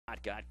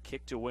got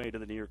kicked away to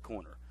the near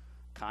corner.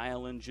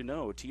 Kyle and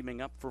Janot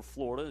teaming up for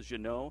Florida.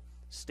 Janot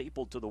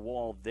stapled to the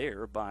wall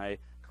there by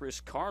Chris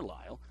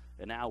Carlisle.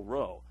 And now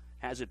Rowe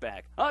has it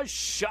back. A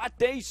shot,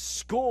 they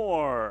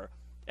score!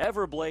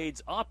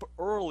 Everblades up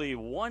early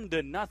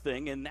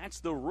 1-0, and that's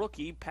the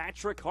rookie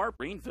Patrick Hart.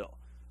 Greenville.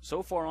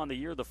 So far on the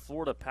year, the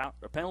Florida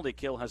penalty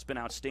kill has been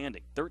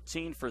outstanding.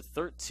 13 for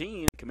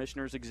 13,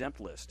 Commissioner's exempt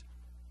list.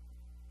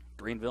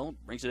 Greenville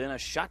brings it in, a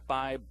shot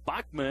by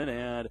Bachman,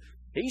 and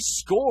he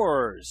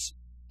scores.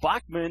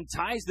 Bachman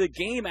ties the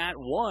game at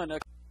 1.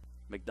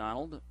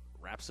 McDonald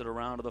wraps it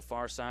around to the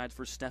far side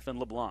for Stephen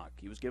LeBlanc.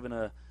 He was given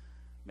a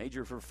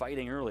major for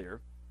fighting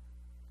earlier.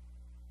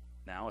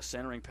 Now a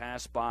centering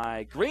pass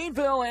by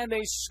Greenville, and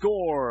they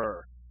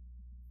score.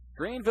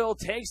 Greenville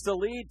takes the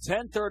lead,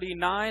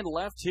 10:39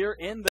 left here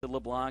in the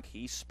LeBlanc.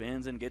 He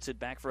spins and gets it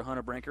back for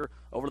Hunter Brinker.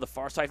 Over to the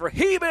far side for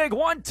Hebig.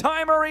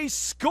 One-timer, he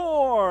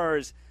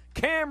scores.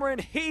 Cameron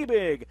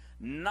Hebig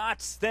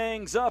knots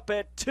things up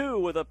at 2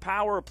 with a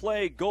power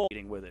play goal.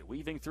 With it,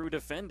 weaving through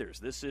defenders.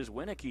 This is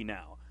Winicky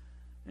now.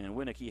 And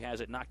Winicky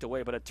has it knocked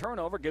away, but a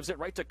turnover gives it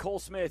right to Cole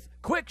Smith.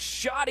 Quick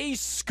shot, he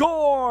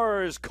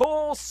scores!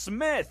 Cole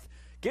Smith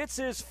gets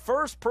his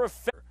first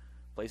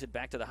plays it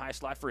back to the high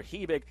slot for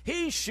Hebig.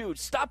 He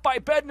shoots, stopped by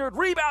Bednard,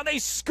 rebound, they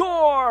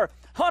score!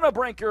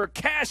 Hunnebrinker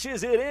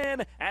cashes it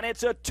in, and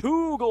it's a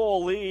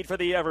 2-goal lead for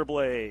the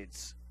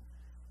Everblades.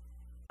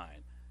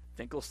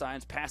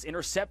 Finkelstein's pass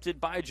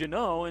intercepted by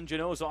Janot, and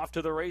Janot's off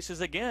to the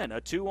races again.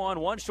 A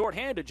 2-on-1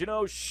 shorthanded.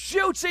 Janot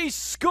shoots, he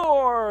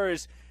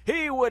scores!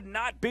 He would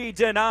not be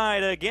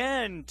denied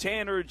again.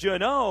 Tanner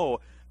Janot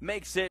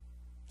makes it.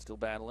 Still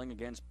battling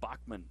against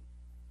Bachman.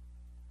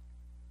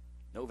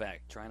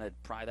 Novak trying to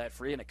pry that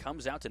free, and it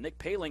comes out to Nick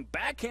Paling.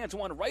 Backhands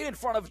one right in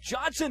front of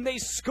Johnson. They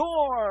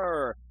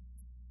score!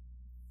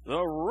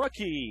 The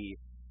rookie,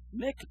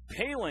 Nick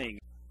Paling.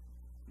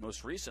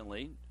 Most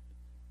recently,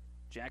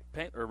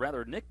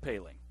 Nick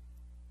Paling.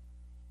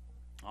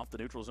 Off the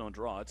neutral zone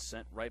draw, it's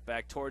sent right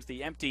back towards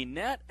the empty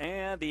net,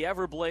 and the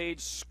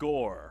Everblades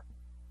score.